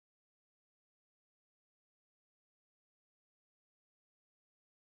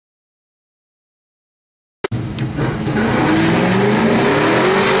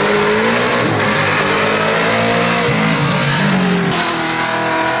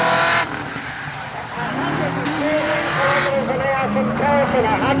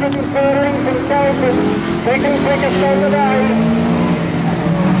113 from Kelton, second quickest on the day.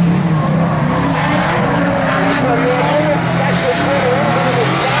 So you're almost back to the quarter into the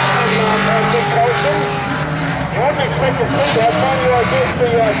start on Dick Colton. You wouldn't expect to see that, mind you, I guess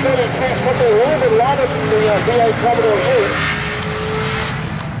the 32's probably a little bit lighter than the V8 Commodore U.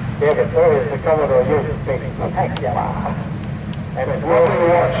 Yeah, Victoria's the Commodore U has been spectacular. And it's well to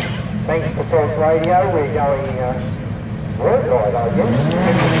watch. Thanks to Talk Radio, we're going worldwide, I guess.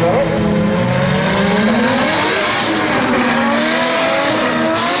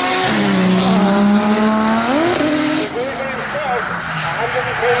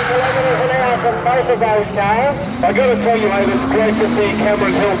 From both of those cars. I got to tell you, mate, it's great to see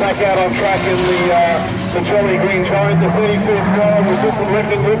Cameron Hill back out on track in the Jolly Green Giant. The 31st car was just a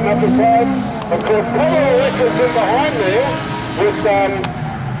wrecking written up the side. Of course, Commodore Electra's in behind there with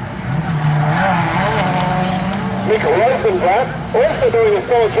Mick Rosenblatt, also doing a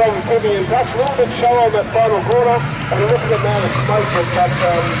solid job of keeping in touch. A little bit show on that final corner, and look at the amount of smoke with that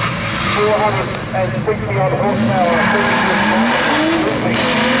 460 odd horsepower.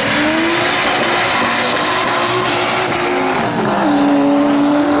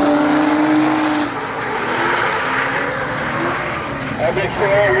 Next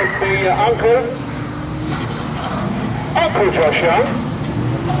door would be Uncle Josh Young.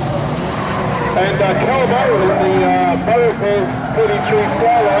 And CAMMO is the BEAUREPAIRS 33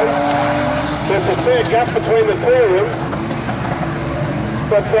 Skyline. There's a fair gap between the two of them.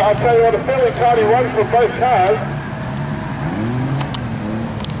 But I'll tell you what, a fairly tidy run for both cars.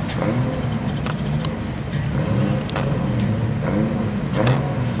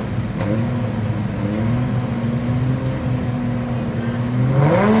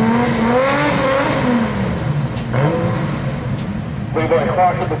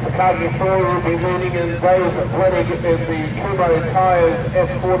 Clark of the TOKAGE SOARER will be leading, and Dave BLEDIG in the COMMO tyres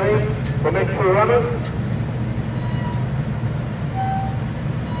S14, the next two runners.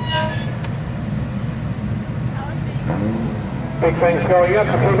 Big things going up,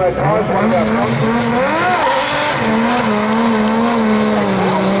 the COMMO tyres, one down front.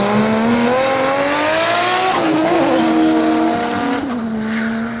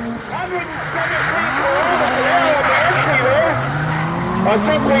 I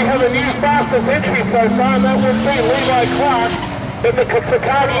think we have a new fastest entry so far, and that would be Levi Clark in the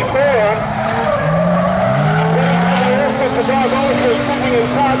TOKAGE SOARER. The diabolicus is keeping in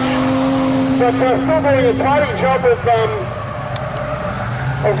touch, but still doing a tidy job of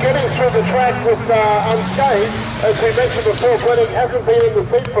getting through the track with unscathed. As we mentioned before, BLEDIG hasn't been in the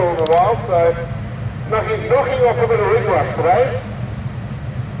seat for a little while, so knocking off a bit of rig rust today.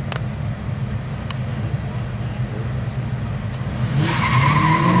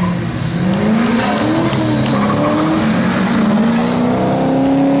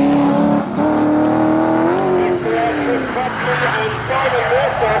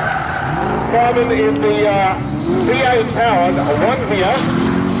 Simon in the V8 powered ONEVIA,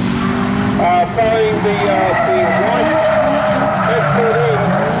 following the white S14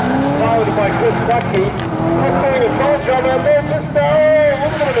 powered by Chris Bucky. Just doing a solid job out there, just a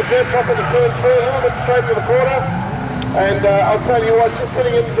little bit of a dirt drop at the turn 3, a little bit straight to the corner. And I'll tell you what, just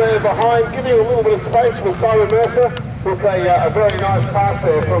sitting in there behind, giving a little bit of space with Simon Mercer with a very nice pass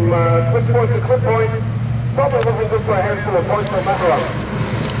there from clip point to clip point. Probably looking good for a handful of points on that run.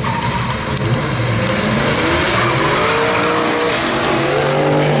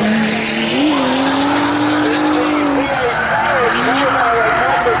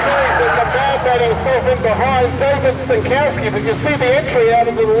 Himself in behind David Stankowski, but you see the entry out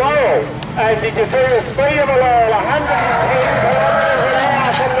of the Laurel, and you can see the speed of the Laurel, 110 kilometres an hour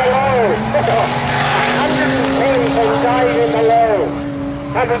from the Laurel. 110 from Dave in the Laurel.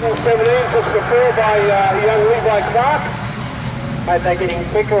 117 just before by young Levi Clark. And they're getting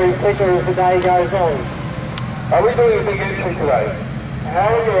quicker and quicker as the day goes on. Are we doing a big entry today?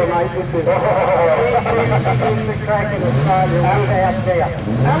 Hell yeah, mate, this is the track in Australia without doubt.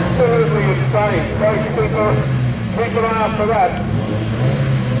 Absolutely insane. Folks, keep an eye out for that.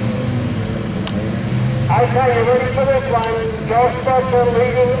 Okay, you ready for this one? Josh Butler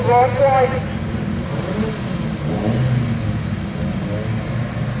leading right.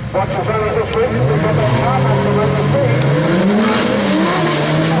 Watch us only this week, we've got that car back to run the seat.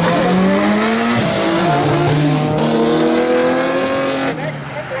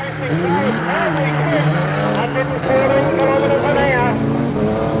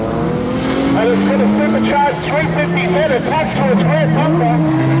 And it's got a supercharged 350 head attached to its rear bumper.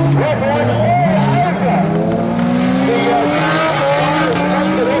 Red line all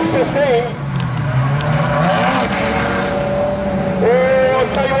over the S15. Oh, I'll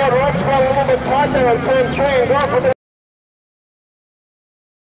tell bit tight there on turn 3 and go for the